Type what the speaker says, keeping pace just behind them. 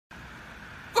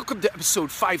Welcome to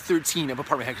episode 513 of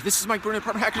Apartment Hacker. This is Mike Burnett,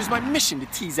 Apartment Hacker. It is my mission to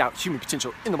tease out human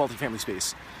potential in the multifamily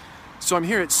space. So I'm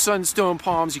here at Sunstone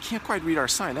Palms. You can't quite read our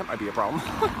sign. That might be a problem.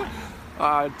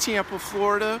 Tampa,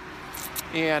 Florida,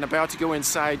 and about to go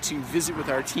inside to visit with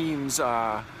our teams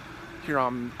here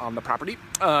on the property.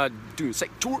 Do a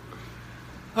site tour.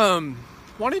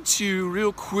 Wanted to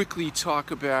real quickly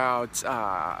talk about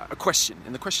a question.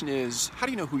 And the question is, how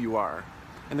do you know who you are?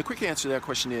 And the quick answer to that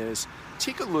question is,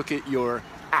 take a look at your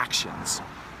actions.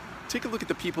 Take a look at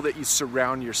the people that you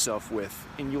surround yourself with,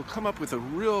 and you'll come up with a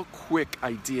real quick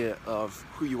idea of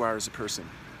who you are as a person.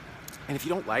 And if you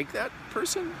don't like that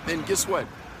person, then guess what?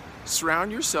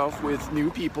 Surround yourself with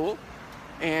new people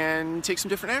and take some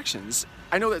different actions.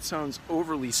 I know that sounds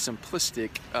overly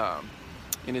simplistic,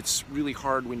 and it's really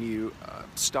hard when you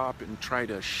stop and try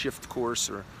to shift course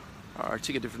or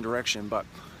take a different direction. But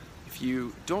if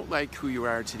you don't like who you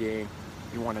are today,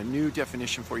 you want a new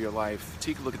definition for your life,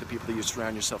 take a look at the people that you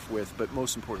surround yourself with, but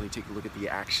most importantly, take a look at the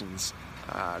actions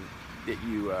that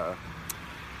you are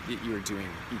doing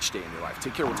each day in your life.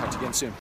 Take care. We'll talk to you again soon.